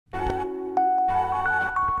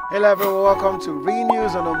Hello everyone, welcome to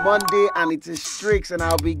Renews on a Monday, and it is Strix, and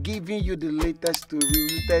I'll be giving you the latest story,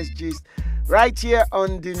 latest gist right here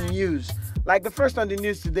on the news. Like the first on the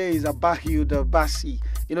news today is about Hilda Baci.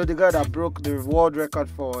 You know, the girl that broke the world record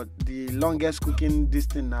for the longest cooking this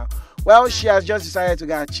thing now. Well, she has just decided to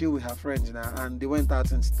go chill with her friends now, and they went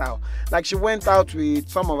out in style. Like, she went out with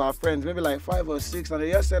some of her friends, maybe like 5 or 6, and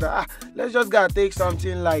they just said, let's just go take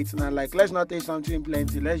something light. And like, let's not take something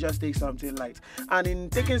plenty, let's just take something light. And in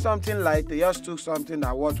taking something light, they just took something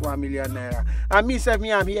that worth 1 million naira. And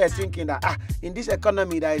I'm here thinking that, in this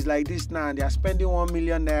economy that is like this now, and they are spending 1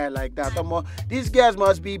 million naira like that, these girls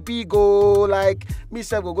must be big, like,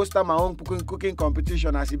 will go start my own cooking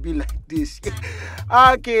competition as it be like this.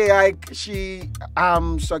 Okay, she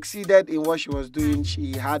succeeded in what she was doing.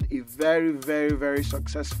 She had a very, very, very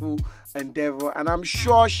successful endeavor, and I'm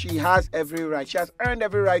sure she has every right. She has earned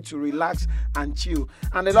every right to relax and chill.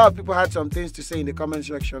 And a lot of people had some things to say in the comment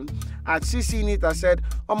section. At CC Nita said,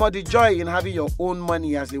 the joy in having your own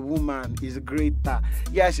money as a woman is greater.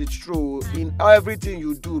 Yes, it's true. In everything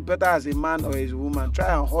you do, better as a man or as a woman,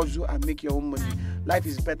 try and hustle and make your own money. Life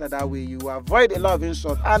is better that way. You avoid a lot of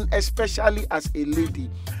insult, and especially as a lady.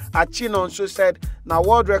 Achin also said, now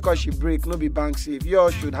world record she break, no be bank safe. You all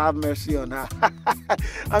should have mercy on her.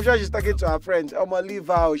 I'm sure she's talking to her friends. Leave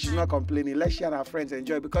her, she's not complaining. Let's share her friends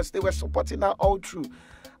enjoy, because they were supporting her all through.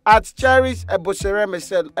 At Cherries Ebosereme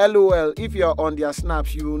said, LOL, if you're on their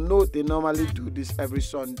snaps, you will know they normally do this every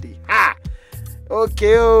Sunday.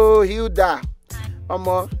 Okay, Hilda.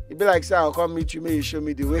 It be like, say, I'll come meet you, may you show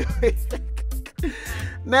me the way.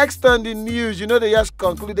 Next on the news, they just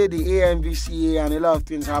concluded the AMVCA, and a lot of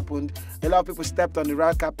things happened. A lot of people stepped on the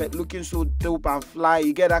red carpet looking so dope and fly.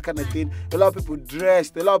 You get that kind of thing. A lot of people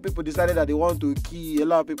dressed. A lot of people decided that they want to key. A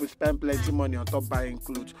lot of people spent plenty money on top buying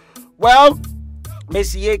clothes. Well,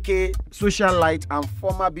 Messi AK, socialite and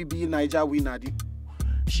former BB Niger winner,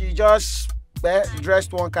 she just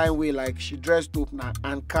dressed one kind of way, like she dressed up now.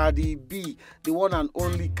 And Cardi B, the one and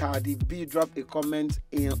only Cardi B, dropped a comment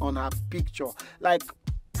on her picture. Like,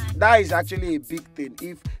 that is actually a big thing.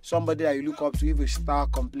 If somebody that you look up to, if a star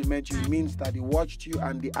compliments you, it means that they watched you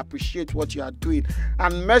and they appreciate what you are doing.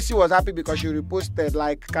 And Messi was happy because she reposted,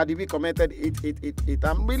 like Cardi B commented 888.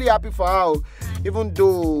 I'm really happy for her, even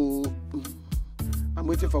though I'm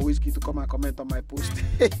waiting for Whiskey to come and comment on my post.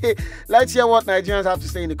 Let's hear what Nigerians have to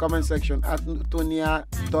say in the comment section.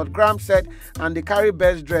 Antonia.gram said, and they carry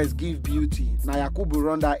best dress, give beauty. Now Yakubu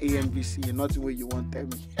run that AMVC, nothing where you want tell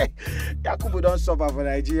me. Yakubu don't suffer for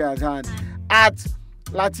Nigeria's hand. At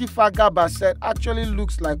Latifa Gaba said, actually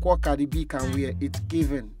looks like what Cardi B can wear. It's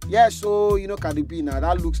given. Yeah, so Cardi B now,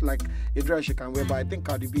 that looks like a dress she can wear, but I think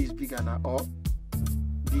Cardi B is bigger now.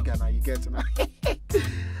 Bigger now, you get it now.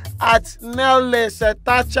 At Nelle said,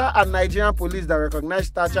 Thatcher and Nigerian police that recognize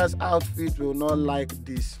Thatcher's outfit will not like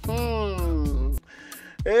this.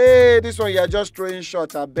 Hey, this one you're just throwing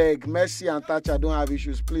shots, I beg. Messi and Thatcher don't have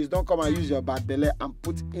issues. Please don't come and use your bad belly and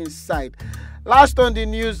put inside. Last on the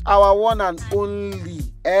news, our one and only,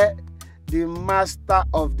 the master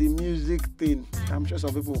of the music thing. I'm sure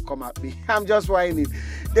some people will come at me. I'm just whining.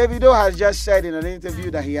 Davido has just said in an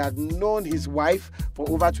interview that he had known his wife for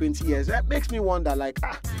over 20 years. That makes me wonder, like,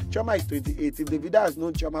 Chioma is 28. If Davido has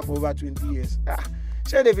known Chioma for over 20 years,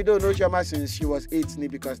 say Davido knows Chioma since she was 18,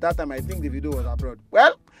 because that time I think Davido was abroad.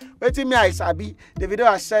 Well, waiting me, I sabi. Davido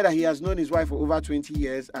has said that he has known his wife for over 20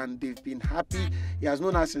 years and they've been happy. He has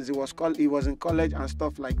known her since he was in college and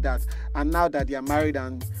stuff like that. And now that they are married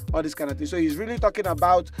and all this kind of thing. So he's really talking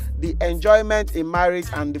about the enjoyment in marriage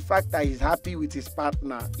and the fact that he's happy with his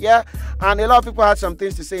partner. Yeah, and a lot of people had some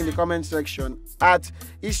things to say in the comment section. At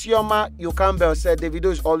Chioma Campbell said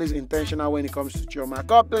Davido is always intentional when it comes to Chioma.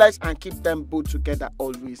 God bless and keep them both together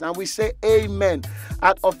always. And we say amen.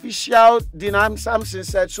 At official Dinam Samson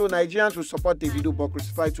said, so Nigerians will support Davido but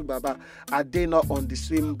crucify to Baba. Are they not on the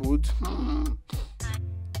same boat?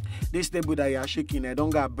 This table that you are shaking, I don't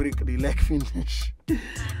got break the leg finish.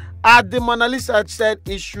 At the Mona Lisa said,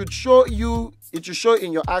 it should show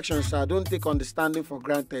in your actions, sir. Don't take understanding for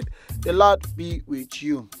granted. The Lord be with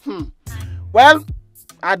you. Well,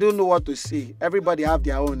 I don't know what to say. Everybody have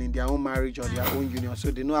their own in their own marriage or their own union,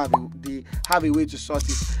 so they have a way to sort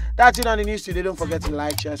it. That's it on the news today. Don't forget to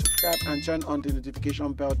like, share, subscribe, and turn on the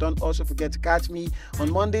notification bell. Don't also forget to catch me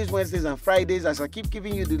on Mondays, Wednesdays, and Fridays as I keep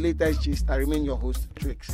giving you the latest gist. I remain your host, Trix.